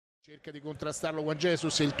Cerca di contrastarlo Juan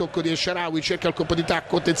Jesus, il tocco di El Shaarawy, cerca il colpo di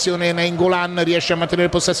tacco, attenzione Nainggolan, riesce a mantenere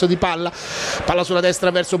il possesso di palla sulla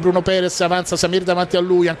destra verso Bruno Perez, avanza Samir davanti a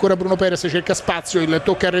lui, ancora Bruno Perez, cerca spazio, il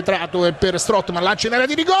tocco arretrato è per Strootman, lancia in area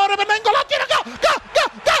di rigore per Nainggolan, tira, go!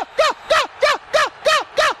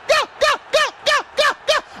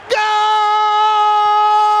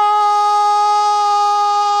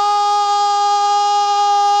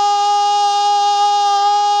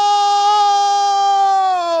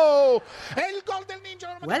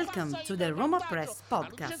 Welcome to the Roma Press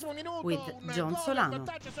podcast with John Solano.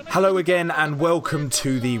 Hello again and welcome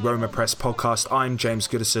to the Roma Press podcast. I'm James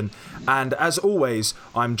Goodison and as always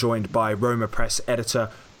I'm joined by Roma Press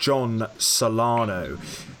editor John Solano.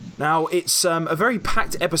 Now it's a very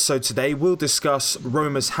packed episode today. We'll discuss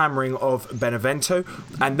Roma's hammering of Benevento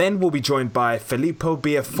and then we'll be joined by Filippo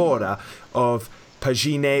Biafora of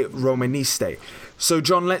Pagine Romaniste. So,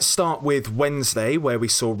 John, let's start with Wednesday, where we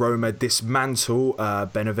saw Roma dismantle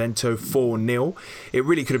Benevento 4-0. It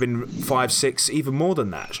really could have been 5-6, even more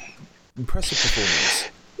than that. Impressive performance.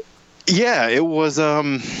 Yeah, it was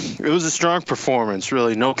a strong performance,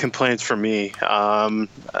 really. No complaints from me. Really,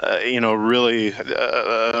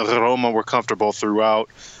 Roma were comfortable throughout.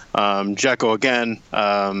 Dzeko, again,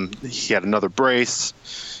 he had another brace.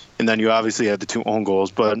 And then you obviously had the two own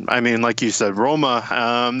goals. But, I mean, like you said,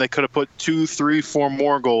 Roma, they could have put 2, 3, 4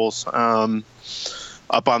 more goals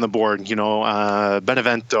up on the board.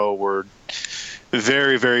 Benevento were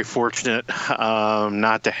very, very fortunate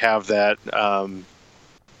not to have that.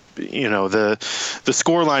 The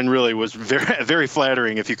scoreline really was very, very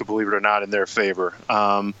flattering, if you could believe it or not, in their favor.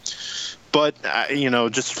 But,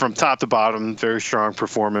 just from top to bottom, very strong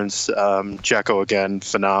performance. Dzeko, again,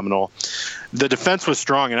 phenomenal. The defense was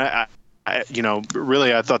strong, and I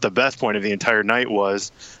thought the best point of the entire night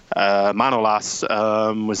was Manolas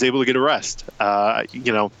was able to get a rest.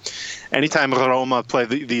 Anytime Roma play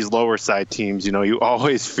these lower side teams, you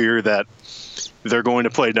always fear that they're going to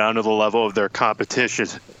play down to the level of their competition.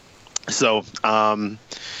 So,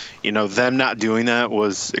 them not doing that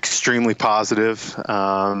was extremely positive.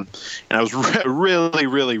 And I was really,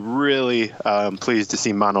 really, really pleased to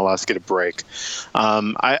see Manolas get a break.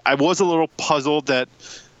 I was a little puzzled that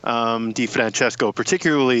Di Francesco,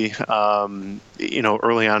 particularly,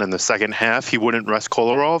 early on in the second half, he wouldn't rest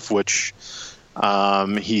Kolarov, which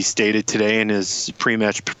he stated today in his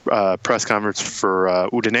pre-match press conference for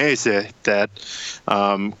Udinese that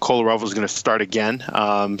Kolarov was going to start again.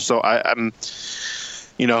 So I'm...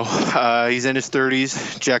 he's in his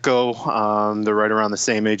 30s. Dzeko, they're right around the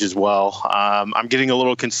same age as well. I'm getting a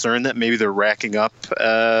little concerned that maybe they're racking up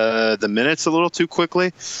the minutes a little too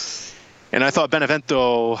quickly. And I thought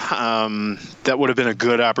Benevento, that would have been a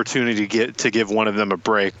good opportunity to give one of them a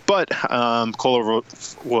break. But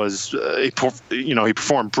Kolarov was, he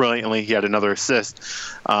performed brilliantly. He had another assist.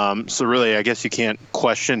 So really, I guess you can't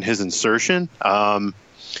question his insertion.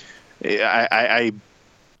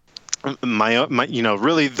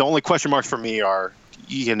 Really the only question marks for me are,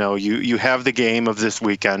 you have the game of this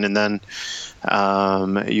weekend and then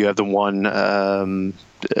you have the one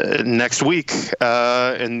next week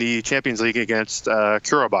in the Champions League against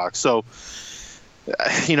Karabakh. So,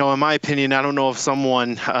 in my opinion, I don't know if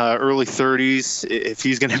someone early 30s, if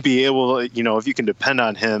he's going to be able, if you can depend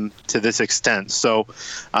on him to this extent. So,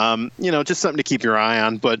 just something to keep your eye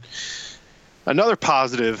on. But another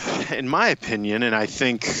positive, in my opinion, and I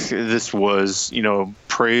think this was,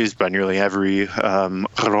 praised by nearly every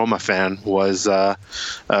Roma fan, was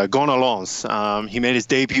Gonalons. He made his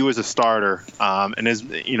debut as a starter, and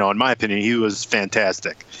in my opinion, he was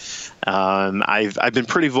fantastic. I've been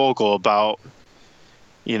pretty vocal about,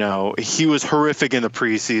 he was horrific in the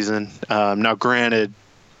preseason. Now, granted,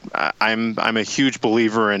 I'm a huge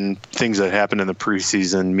believer in things that happen in the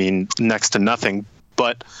preseason mean next to nothing,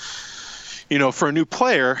 but for a new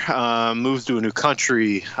player, moves to a new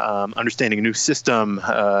country, understanding a new system,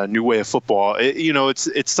 new way of football,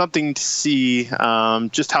 it's something to see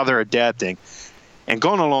just how they're adapting. And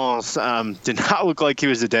Gonalons did not look like he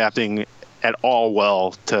was adapting at all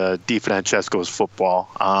well to Di Francesco's football.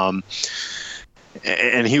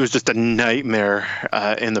 And he was just a nightmare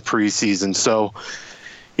in the preseason. So,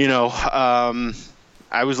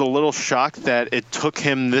 I was a little shocked that it took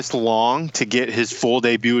him this long to get his full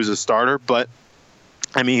debut as a starter, but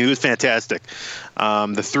I mean, he was fantastic.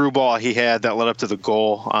 The through ball he had that led up to the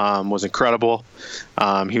goal was incredible.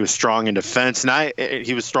 He was strong in defense, and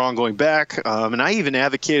he was strong going back. And I even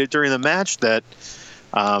advocated during the match that,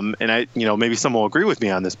 maybe someone will agree with me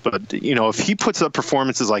on this, but if he puts up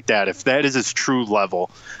performances like that, if that is his true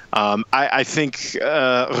level, I think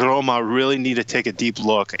Roma really need to take a deep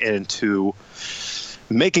look into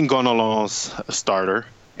making Gonalons a starter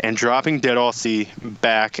and dropping De Rossi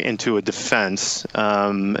back into a defense,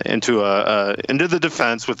 into the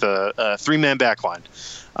defense with a three-man back line.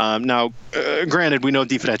 Now, granted, we know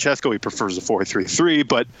Di Francesco, he prefers a 4-3-3,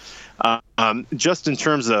 but just in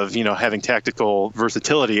terms of, having tactical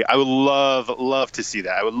versatility, I would love to see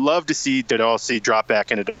that. I would love to see De Rossi drop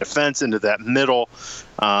back into the defense, into that middle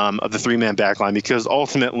of the three-man back line, because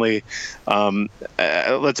ultimately,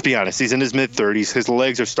 let's be honest, he's in his mid-30s. His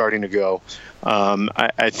legs are starting to go.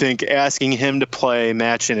 I think asking him to play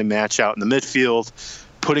match in and match out in the midfield,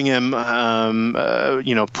 putting him,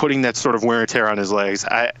 putting that sort of wear and tear on his legs,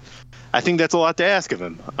 I think that's a lot to ask of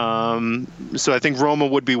him. So I think Roma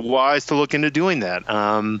would be wise to look into doing that.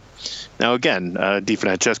 Now, again, Di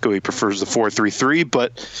Francesco, he prefers the 4-3-3,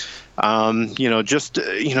 but,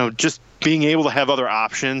 just being able to have other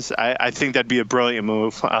options, I think that'd be a brilliant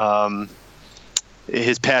move.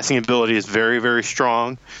 His passing ability is very, very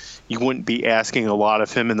strong. You wouldn't be asking a lot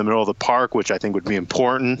of him in the middle of the park, which I think would be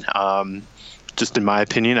important. Just in my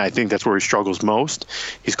opinion, I think that's where he struggles most.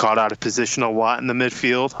 He's caught out of position a lot in the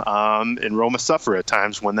midfield, and Roma suffer at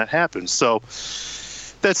times when that happens. So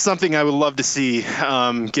that's something I would love to see,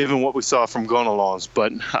 given what we saw from Gonalons.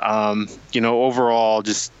 But, overall,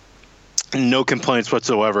 just no complaints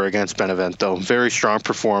whatsoever against Benevento. Very strong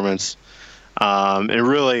performance. And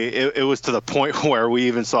really, it was to the point where we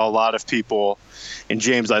even saw a lot of people, and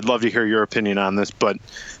James, I'd love to hear your opinion on this, but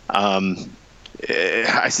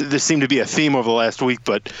this seemed to be a theme over the last week,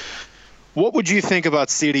 but what would you think about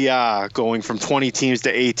Serie A going from 20 teams to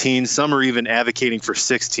 18? Some are even advocating for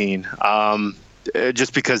 16,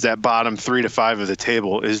 just because that bottom 3 to 5 of the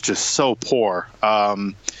table is just so poor.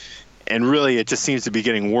 And really, it just seems to be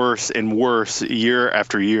getting worse and worse year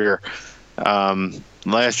after year.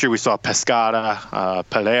 Last year, we saw Pescara,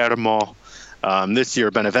 Palermo. This year,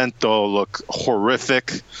 Benevento look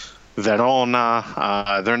horrific.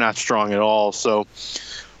 Verona, they're not strong at all. So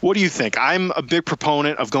what do you think? I'm a big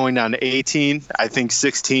proponent of going down to 18. I think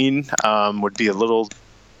 16 would be a little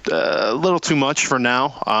too much for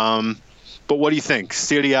now. But what do you think?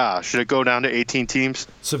 Serie A, should it go down to 18 teams?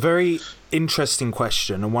 It's a very interesting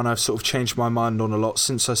question, and one I've sort of changed my mind on a lot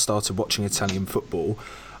since I started watching Italian football.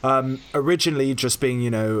 Originally, just being,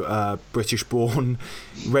 British-born,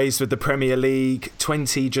 raised with the Premier League,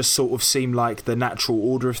 20 just sort of seemed like the natural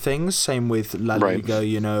order of things. Same with La Liga,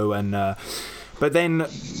 right. And but then,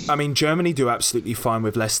 Germany do absolutely fine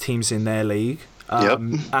with less teams in their league.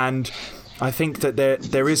 And I think that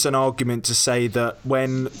there is an argument to say that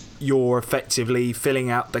when you're effectively filling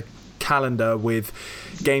out the calendar with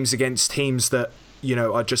games against teams that,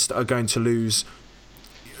 are going to lose,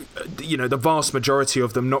 the vast majority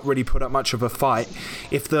of them not really put up much of a fight.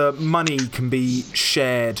 If the money can be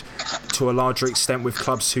shared to a larger extent with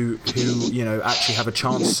clubs who actually have a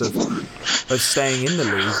chance of staying in the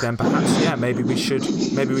league, then perhaps maybe we should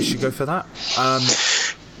go for that. And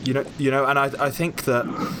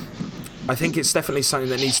I think it's definitely something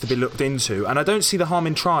that needs to be looked into, and I don't see the harm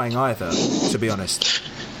in trying either, to be honest.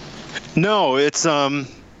 No, it's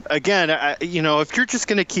again, if you're just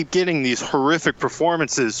going to keep getting these horrific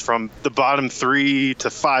performances from the bottom 3 to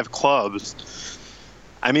 5 clubs,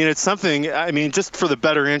 it's something, just for the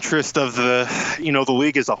better interest of the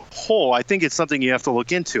league as a whole, I think it's something you have to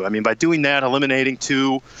look into. By doing that, eliminating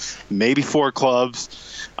 2, maybe 4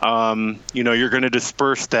 clubs, you're going to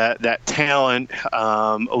disperse that talent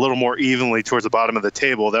a little more evenly towards the bottom of the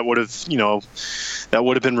table that would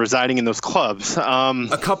have been residing in those clubs.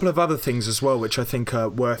 A couple of other things as well, which I think are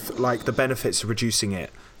worth, like the benefits of reducing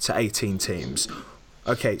it to 18 teams.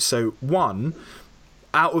 Okay, so one,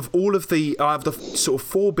 out of the sort of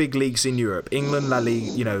 4 big leagues in Europe, England, La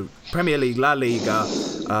Liga, Premier League, La Liga,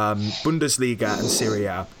 Bundesliga, and Serie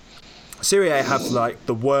A. Serie A have like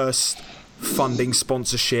the worst funding,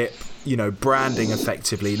 sponsorship, branding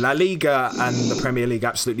effectively. La Liga and the Premier League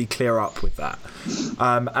absolutely clear up with that.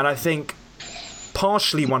 And I think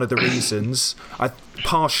partially one of the reasons, I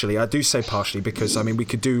do say partially because, we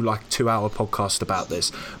could do like a 2-hour podcast about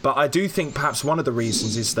this, but I do think perhaps one of the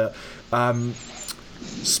reasons is that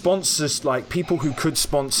sponsors, like people who could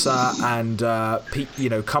sponsor and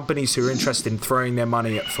companies who are interested in throwing their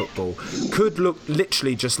money at football could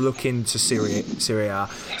literally look into Serie A,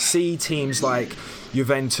 see teams like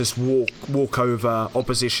Juventus walk over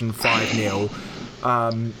opposition 5-0.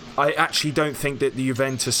 I actually don't think that the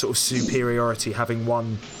Juventus sort of superiority, having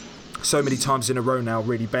won so many times in a row now,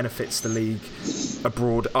 really benefits the league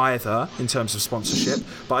abroad either in terms of sponsorship.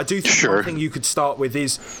 But I do think one thing you could start with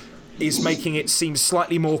is making it seem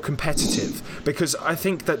slightly more competitive, because I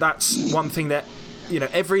think that's one thing that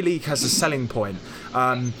every league has a selling point.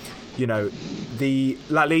 you know, the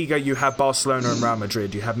La Liga, you have Barcelona and Real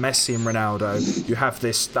Madrid, you have Messi and Ronaldo, you have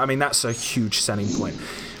this. I mean, that's a huge selling point.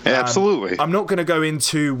 Absolutely. I'm not going to go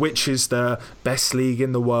into which is the best league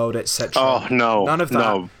in the world, etc. Oh no, none of that.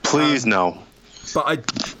 No, please no. But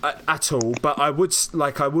at all. But I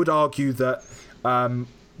would argue that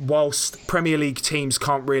whilst Premier League teams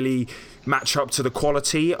can't really match up to the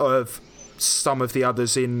quality of some of the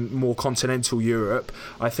others in more continental Europe,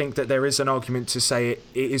 I think that there is an argument to say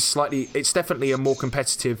it's definitely a more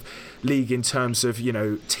competitive league in terms of, you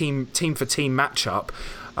know, team for team matchup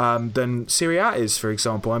than Serie A is, for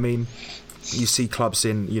example. I mean, you see clubs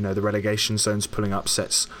in, you know, the relegation zones pulling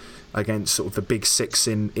upsets against sort of the big six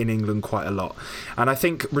in England quite a lot, and I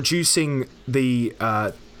think reducing the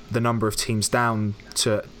number of teams down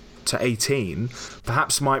to 18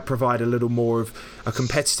 perhaps might provide a little more of a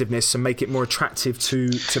competitiveness and make it more attractive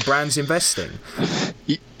to brands investing.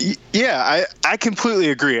 Yeah, I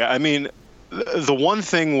completely agree. I mean, the one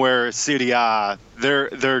thing where Serie A,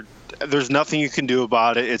 there's nothing you can do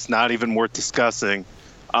about it. It's not even worth discussing.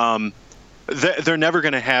 They're never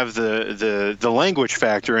going to have the language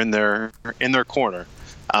factor in their corner.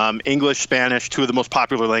 English, Spanish, two of the most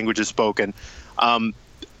popular languages spoken.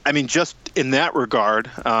 I mean, just in that regard,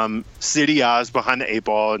 Serie A is behind the eight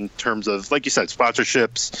ball in terms of, like you said,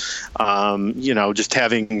 sponsorships. You know, just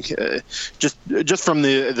having just from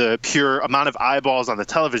the pure amount of eyeballs on the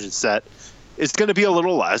television set, it's going to be a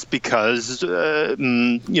little less because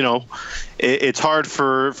you know, it's hard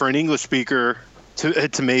for an English speaker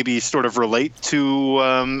to maybe sort of relate to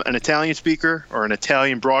an Italian speaker or an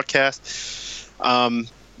Italian broadcast.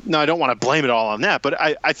 No, I don't want to blame it all on that, but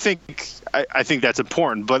I think that's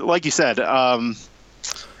important. But like you said, no,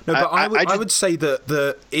 but I would say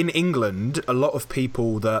that in England, a lot of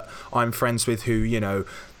people that I'm friends with who, you know,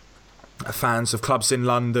 are fans of clubs in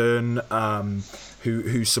London,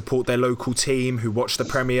 who support their local team, who watch the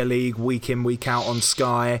Premier League week in, week out on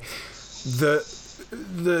Sky,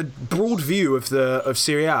 the broad view of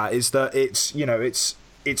Serie A is that it's, you know, it's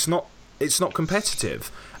not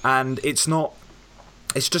competitive, and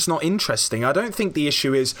it's just not interesting. I don't think the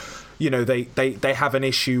issue is, you know, they have an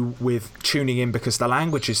issue with tuning in because the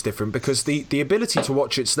language is different, because the ability to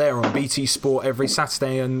watch it's there on BT Sport every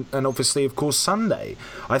Saturday and obviously, of course, Sunday.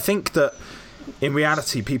 I think that in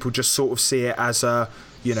reality, people just sort of see it as a,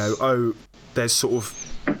 you know, oh, there's sort of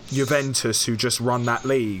Juventus who just run that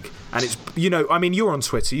league. And it's, you know, I mean, you're on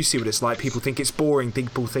Twitter, you see what it's like. People think it's boring.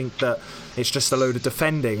 People think that it's just a load of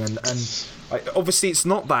defending. And obviously it's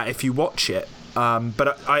not that if you watch it.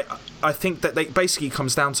 But I think that it basically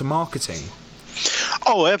comes down to marketing.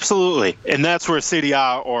 Oh, absolutely. And that's where Serie A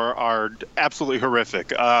are absolutely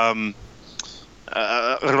horrific.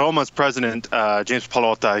 Roma's president, James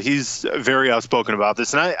Pallotta, he's very outspoken about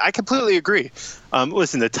this, and I completely agree.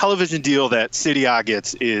 Listen, the television deal that Serie A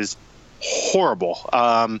gets is horrible.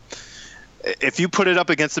 If you put it up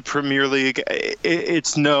against the Premier League,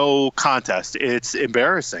 it's no contest. It's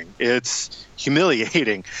embarrassing. It's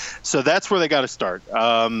humiliating. So that's where they got to start.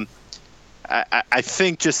 I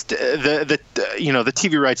think just the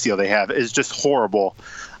TV rights deal they have is just horrible.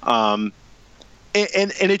 And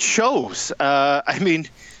it shows. I mean,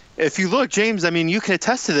 if you look, James, I mean, you can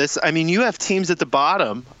attest to this. I mean, you have teams at the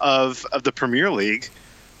bottom of the Premier League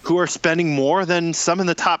who are spending more than some in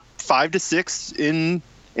the top 5 to 6 in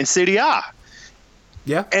Serie A.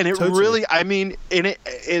 Yeah, and it totally. really, I mean,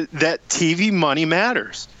 that TV money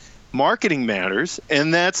matters, marketing matters,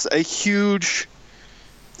 and that's a huge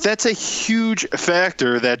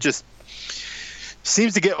factor that just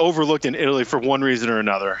seems to get overlooked in Italy for one reason or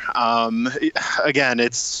another. Again,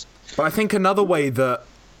 it's. But I think another way that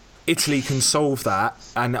Italy can solve that,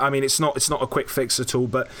 and I mean, it's not a quick fix at all,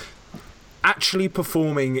 but actually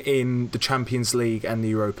performing in the Champions League and the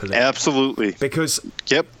Europa League. Absolutely. Because,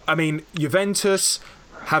 yep. I mean, Juventus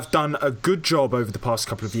have done a good job over the past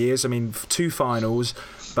couple of years. I mean, 2 finals,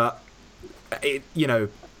 but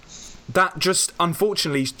that just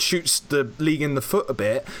unfortunately shoots the league in the foot a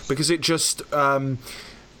bit, because it just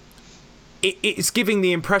it's giving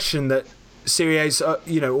the impression that Serie A's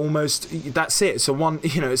almost that's it. It's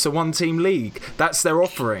a one-team league. That's their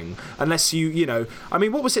offering. Unless I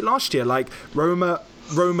mean, what was it last year? Like Roma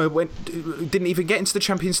didn't even get into the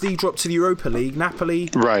Champions League, dropped to the Europa League. Napoli,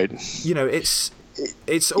 right?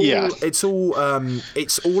 It's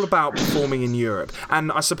all about performing in Europe.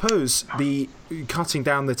 And I suppose the cutting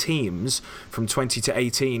down the teams from 20 to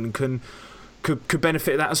 18 could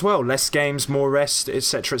benefit that as well. Less games, more rest,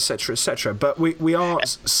 etc., etc., etc. But we are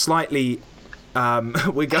slightly.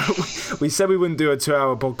 We said we wouldn't do a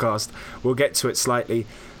 2-hour podcast. We'll get to it slightly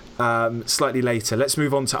later. Let's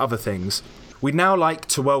move on to other things. We'd now like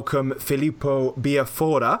to welcome Filippo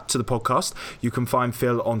Biafora to the podcast. You can find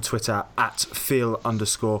Phil on Twitter at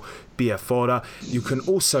Phil_Biafora. You can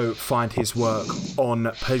also find his work on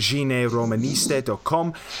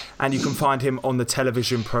pagineromaniste.com, and you can find him on the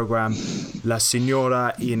television program La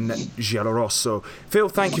Signora in Giallorosso. Phil,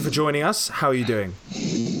 thank you for joining us. How are you doing?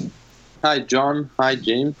 Hi, John. Hi,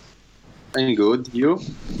 James. I'm good. You?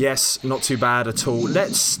 Yes, not too bad at all.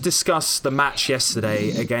 Let's discuss the match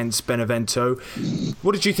yesterday against Benevento.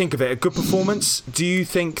 What did you think of it? A good performance? Do you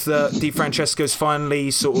think that Di Francesco's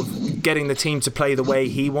finally sort of getting the team to play the way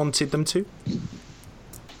he wanted them to?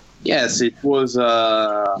 Yes, it was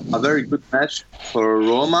a very good match for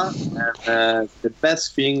Roma. And the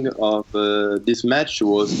best thing of this match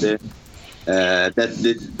was that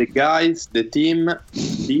the guys, the team,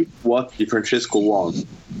 did what Di Francesco wanted.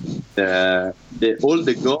 All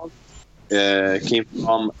the goals came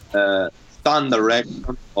from standard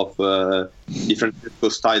direction of different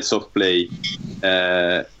styles of play.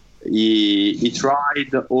 He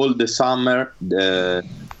tried all the summer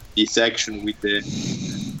this action with the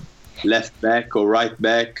left back or right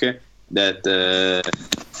back that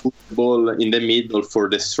put the ball in the middle for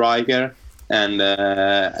the striker, and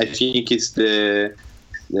I think it's the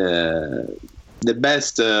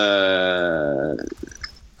best.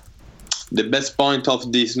 The best point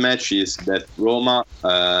of this match is that Roma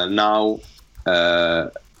now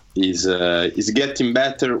is getting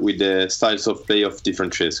better with the styles of play of Di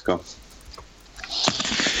Francesco.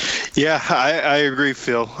 Yeah, I agree,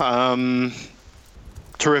 Phil.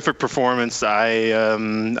 Terrific performance. I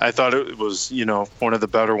thought it was, one of the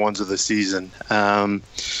better ones of the season.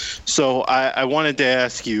 So I wanted to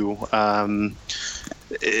ask you.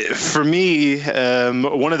 For me,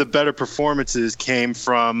 one of the better performances came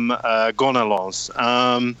from Gonalons.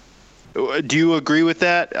 Do you agree with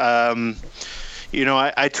that? I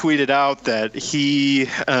tweeted out that he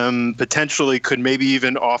potentially could maybe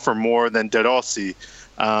even offer more than De Rossi.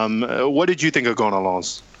 What did you think of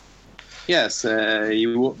Gonalons? Yes,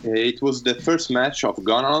 it was the first match of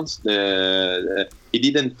Gonalons. He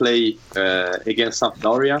didn't play against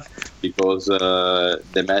Sampdoria because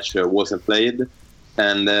the match wasn't played.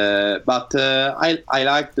 And but I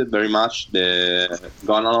liked very much the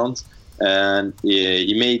Gonalons, and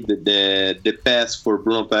he made the pass for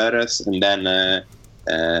Bruno Perez, and then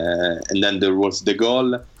there was the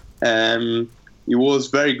goal. He was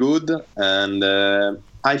very good, and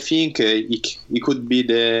I think he could be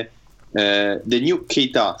the new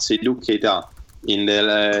Keita, Seydou Keita. In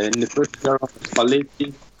the first year of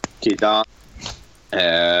Spalletti, Keita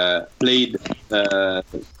played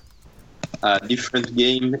a different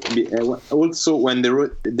game. Also, when De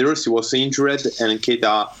Rossi was injured and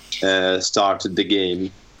Keita started the game,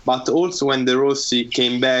 but also when De Rossi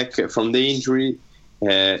came back from the injury,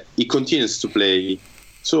 he continues to play.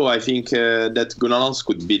 So I think that Gonalons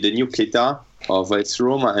could be the new Keita of AS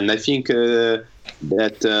Roma, and I think that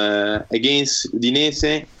against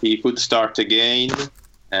Udinese he could start again,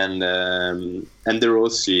 and De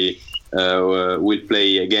Rossi will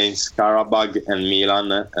play against Karabag and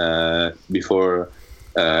Milan before,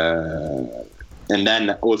 and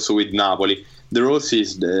then also with Napoli. De Rossi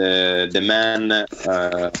is the man,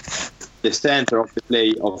 the center of the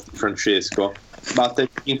play of Di Francesco. But I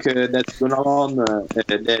think that that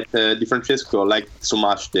Di Francesco liked so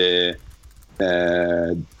much the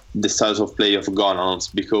styles of play of Gonalons,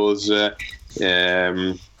 because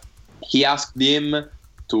he asked him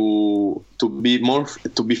to be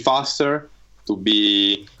faster, to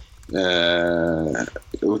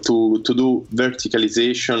do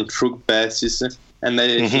verticalization through passes, and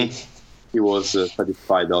I think he was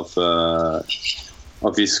satisfied of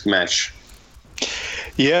his match.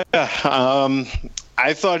 Yeah,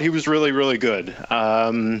 I thought he was really, really good.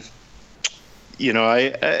 I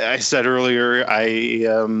said earlier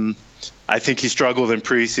I think he struggled in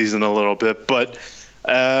preseason a little bit, but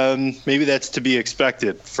maybe that's to be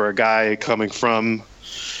expected for a guy coming from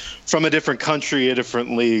a different country, a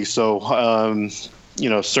different league. So,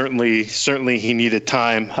 certainly he needed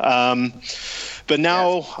time. But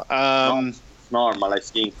now, normal. I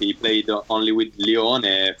think he played only with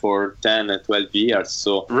Lione for 10, 12 years.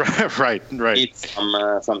 So right. Needs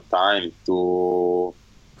some time to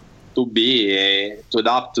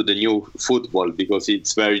adapt to the new football, because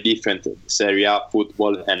it's very different, Serie A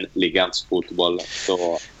football and Ligue 1 football.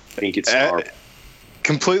 So I think it's hard.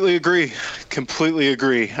 Completely agree.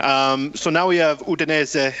 So now we have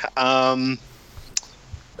Udinese.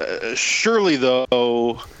 Surely,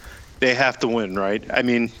 though, they have to win, right? I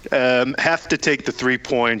mean, have to take the 3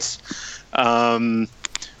 points.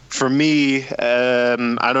 for me,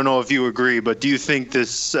 I don't know if you agree, but do you think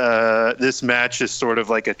this match is sort of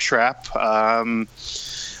like a trap?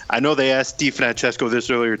 I know they asked Di Francesco this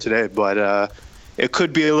earlier today, but it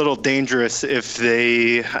could be a little dangerous if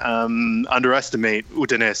they underestimate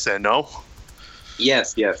Udinese, no?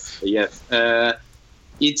 Yes.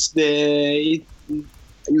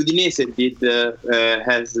 Udinese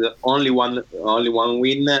has only one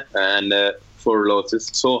win and 4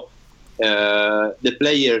 losses. So the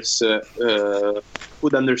players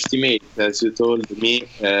could underestimate, as you told me,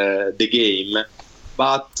 the game.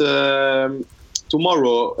 But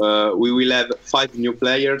tomorrow we will have 5 new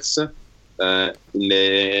players in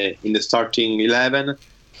the starting 11.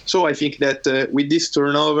 So I think that with this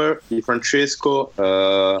turnover, Di Francesco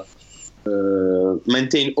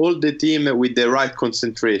maintain all the team with the right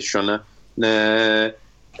concentration. No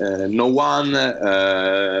one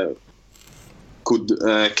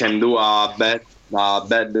can do a bad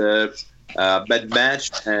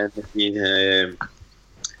match, and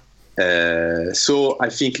so I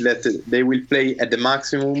think that they will play at the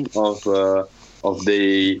maximum of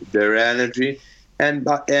their energy. And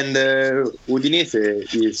Udinese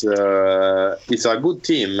is a good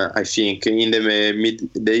team. I think in the mid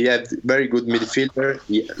they have very good midfielder.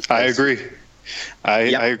 I agree. I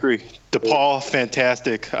agree. DePaul,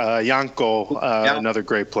 fantastic. Yanko, another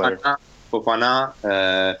great player. Fofana.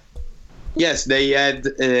 Yes, they had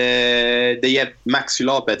Maxi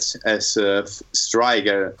Lopez as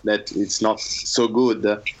striker. That it's not so good,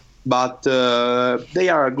 but they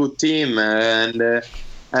are a good team, and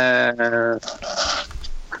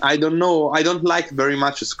I don't know. I don't like very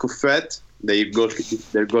much Scuffet, their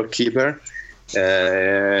goalkeeper.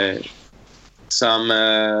 I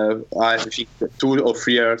think 2 or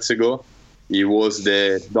 3 years ago, he was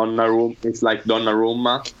the Donnarumma. It's like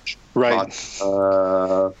Donnarumma, right?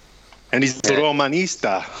 But, and he's the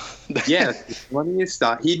Romanista. Yes,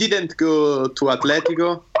 Romanista. He didn't go to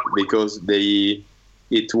Atletico because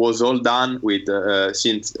it was all done with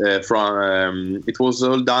it was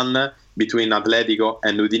all done between Atletico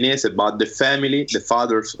and Udinese, but the family, the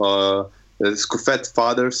fathers, the Scuffet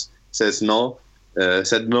fathers, said no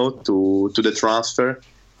to the transfer,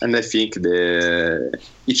 and I think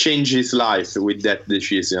he changed his life with that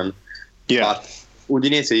decision. Yeah. But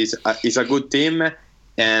Udinese is a good team,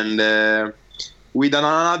 and with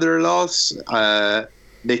another loss,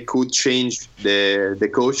 they could change the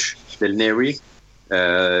coach, Del Neri,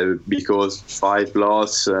 because 5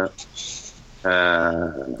 loss.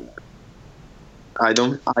 I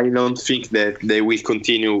don't think that they will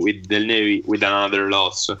continue with Del Neri with another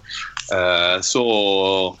loss.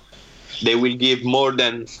 So they will give more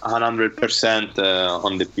than 100%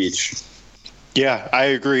 on the pitch. Yeah, I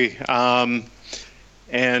agree.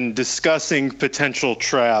 And discussing potential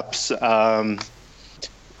traps,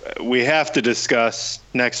 we have to discuss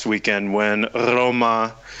next weekend when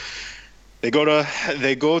Roma they go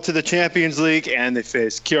to the Champions League and they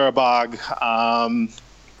face Qarabag.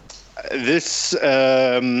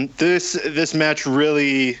 This match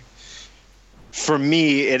really, for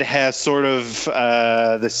me, it has sort of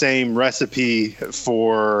the same recipe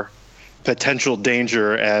for potential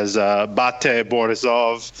danger as Bate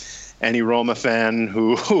Borisov. Any Roma fan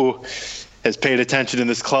who has paid attention in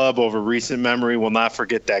this club over recent memory will not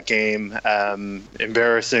forget that game.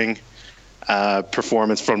 Embarrassing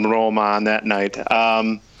performance from Roma on that night.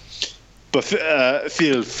 But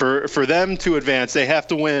Phil, for them to advance, they have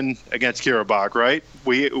to win against Qarabag, right?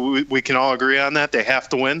 We can all agree on that. They have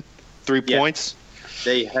to win 3 points.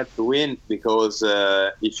 They have to win because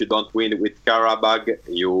if you don't win with Qarabag,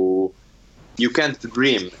 you can't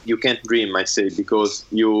dream. You can't dream, I say, because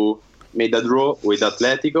you made a draw with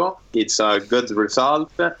Atletico. It's a good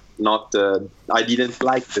result. I didn't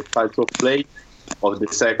like the type of play of the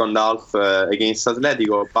second half against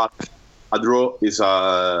Atletico, but a draw is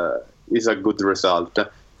a good result.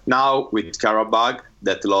 Now with Qarabag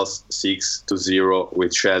that lost 6-0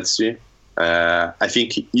 with Chelsea, I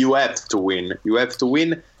think you have to win. You have to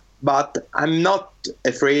win, but I'm not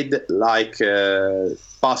afraid like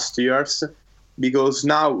past years, because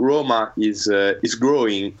now Roma is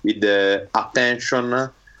growing with the attention,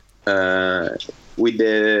 with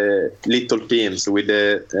the little teams, with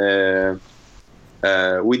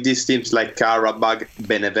these teams like Qarabag,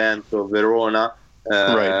 Benevento, Verona.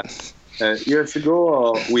 Right. Years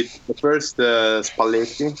ago, with the first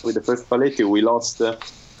Spalletti, we lost a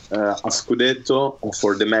Scudetto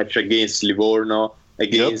for the match against Livorno,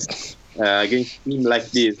 against team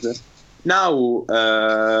like this. Now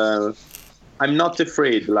I'm not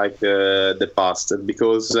afraid like the past,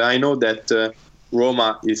 because I know that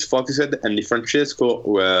Roma is focused, and Di Francesco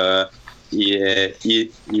he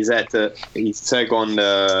is at his second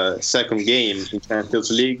game in Champions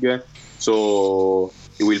League, so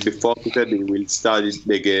he will be focused. He will study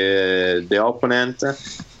the opponent,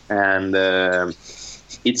 and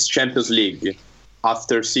it's Champions League.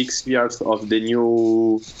 After 6 years of the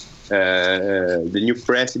new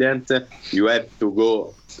president, you have to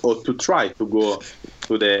go, or to try to go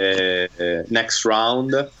to the next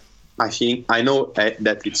round. I know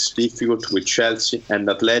that it's difficult with Chelsea and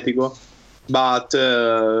Atletico, but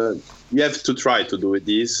you have to try to do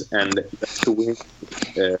this, and you have to win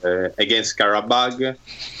against Karabakh.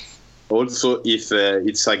 Also, if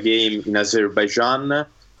it's a game in Azerbaijan,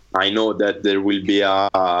 I know that there will be a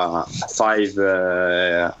 5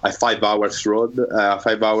 hours road,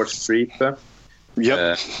 5 hours trip.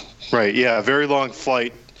 Yep. Right. Yeah. A very long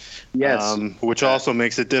flight. Yes. Which also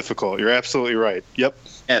makes it difficult. You're absolutely right. Yep.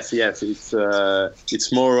 Yes.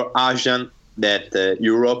 It's more Asian than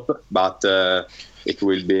Europe, but it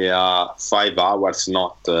will be 5 hours,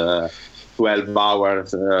 not 12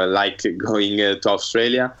 hours like going to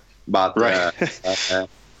Australia. But right.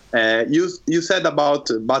 You said about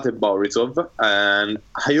Bate Borisov, and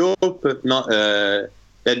I hope not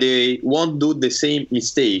that they won't do the same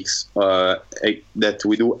mistakes that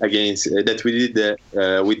we do that we did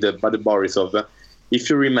with the Bate Borisov. If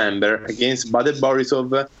you remember, against Bate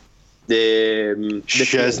Borisov, the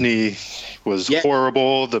Szczesny was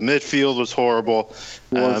horrible. The midfield was horrible.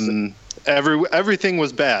 Everything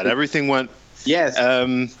was bad. Everything went. Yes.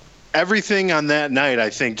 Everything on that night, I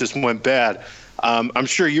think, just went bad. I'm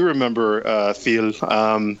sure you remember, Phil.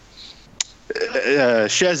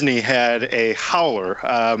 Szczesny had a howler.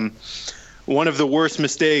 One of the worst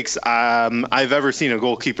mistakes I've ever seen a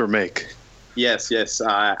goalkeeper make. Yes,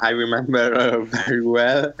 I remember very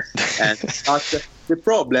well. And the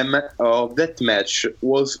problem of that match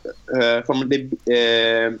was from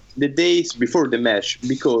the days before the match,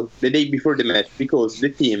 because the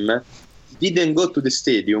team didn't go to the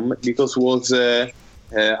stadium because it was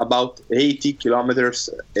about 80 kilometers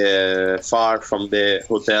far from the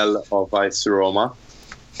hotel of AS Roma,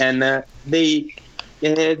 and they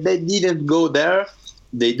didn't go there.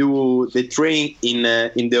 They train in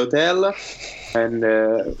the hotel, and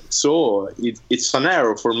so it's an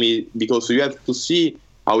error for me, because you have to see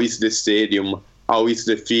how is the stadium, how is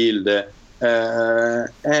the field,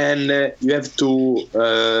 and you have to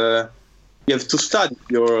study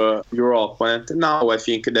your opponent. Now I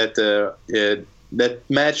think that that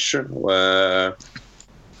match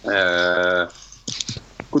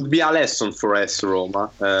could be a lesson for AS Roma,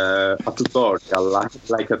 a tutorial,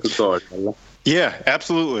 like a tutorial. Yeah,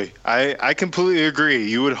 absolutely. I completely agree.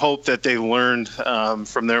 You would hope that they learned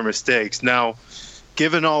from their mistakes. Now,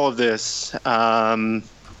 given all of this,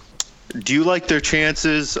 do you like their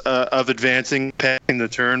chances of advancing, passing the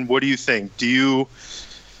turn? What do you think? Do you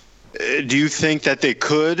think that they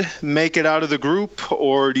could make it out of the group,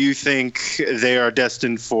 or do you think they are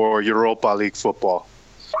destined for Europa League football?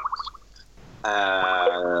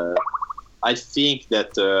 I think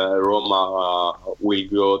that Roma will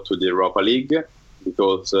go to the Europa League,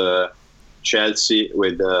 because Chelsea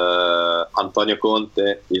with Antonio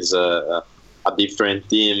Conte is a different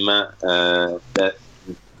team.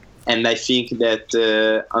 And I think that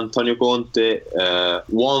Antonio Conte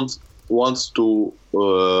wants to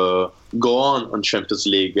go on Champions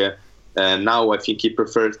League. Now I think he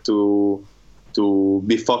prefers to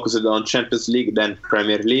be focused on Champions League than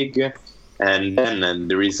Premier League. And then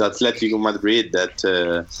there is Atletico Madrid that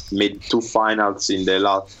made 2 finals in the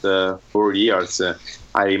last 4 years.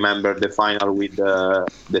 I remember the final with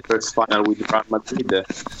the first final with Real Madrid.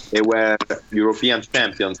 They were European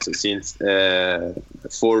champions since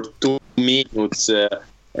for 2 minutes,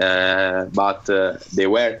 but they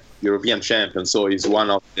were European champions. So it's one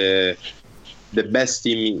of the best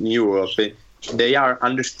team in Europe. They are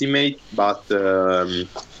underestimated, but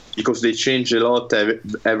because they change a lot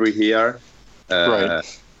every year.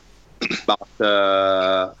 Right. But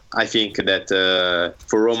I think that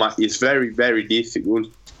for Roma it's very, very difficult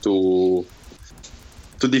to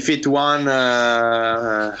defeat one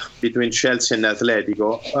between Chelsea and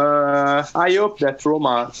Atletico. I hope that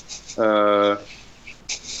Roma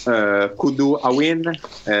could do a win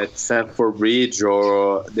at Stamford Bridge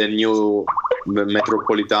or the new Wanda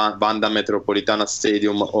Metropolitana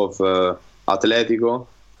Stadium of Atletico,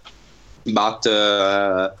 but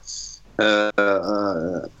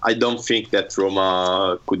I don't think that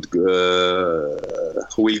Roma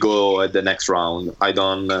will go at the next round. I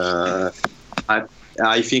don't.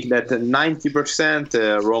 I think that 90%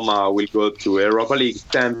 Roma will go to Europa League,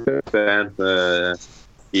 10%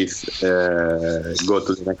 if go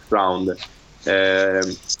to the next round.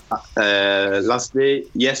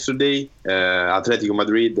 Yesterday, Atletico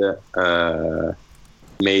Madrid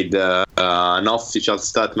made an official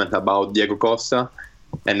statement about Diego Costa,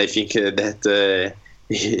 and I think that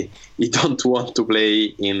he don't want to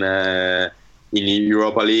play in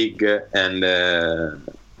Europa League, and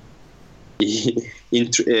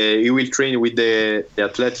he will train with the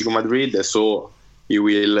Atletico Madrid, so he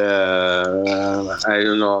will I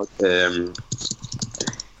don't know.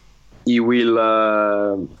 He will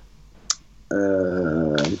I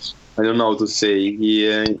don't know how to say.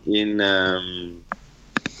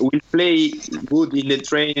 Will play good in the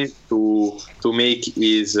training to make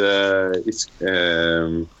his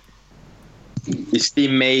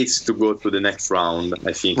teammates to go to the next round,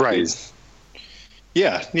 I think. Right.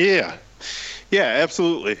 Yeah,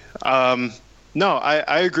 absolutely. No,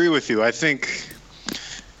 I agree with you. I think,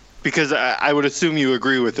 because I would assume you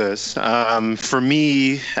agree with this. For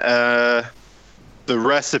me, the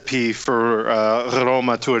recipe for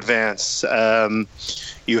Roma to advance,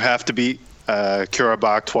 you have to beat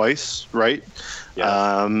Karabakh twice, right?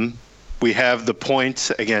 Yeah. We have the point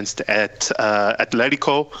against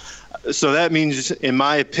Atletico. So that means, in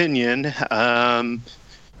my opinion,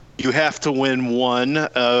 you have to win one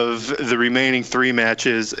of the remaining 3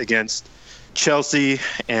 matches against Chelsea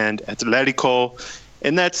and Atletico,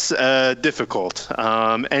 and that's difficult.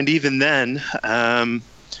 And even then,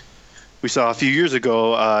 we saw a few years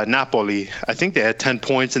ago, Napoli, I think they had 10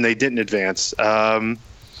 points and they didn't advance.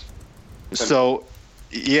 So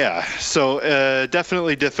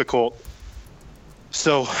definitely difficult.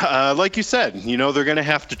 So, like you said, they're going to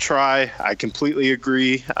have to try. I completely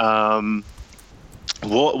agree.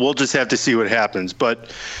 We'll just have to see what happens.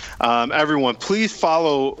 But everyone, please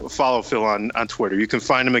follow Phil on Twitter. You can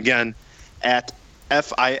find him again at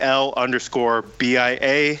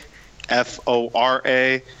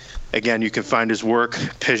FIL_BIAFORA. Again, you can find his work,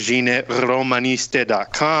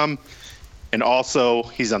 pagineromaniste.com. And also,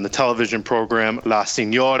 he's on the television program La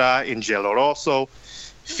Signora in Gelo Rosso.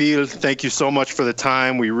 Phil, thank you so much for the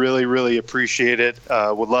time. We really, really appreciate it.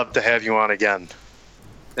 Would love to have you on again.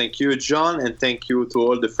 Thank you, John, and thank you to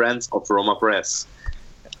all the friends of Roma Press.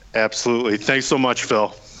 Absolutely. Thanks so much,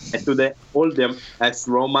 Phil. And to all the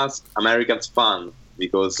Roma's Americans fan,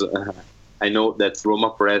 because I know that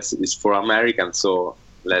Roma Press is for Americans, so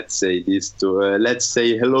let's say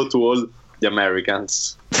hello to all the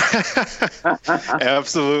Americans.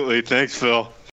 Absolutely. Thanks, Phil.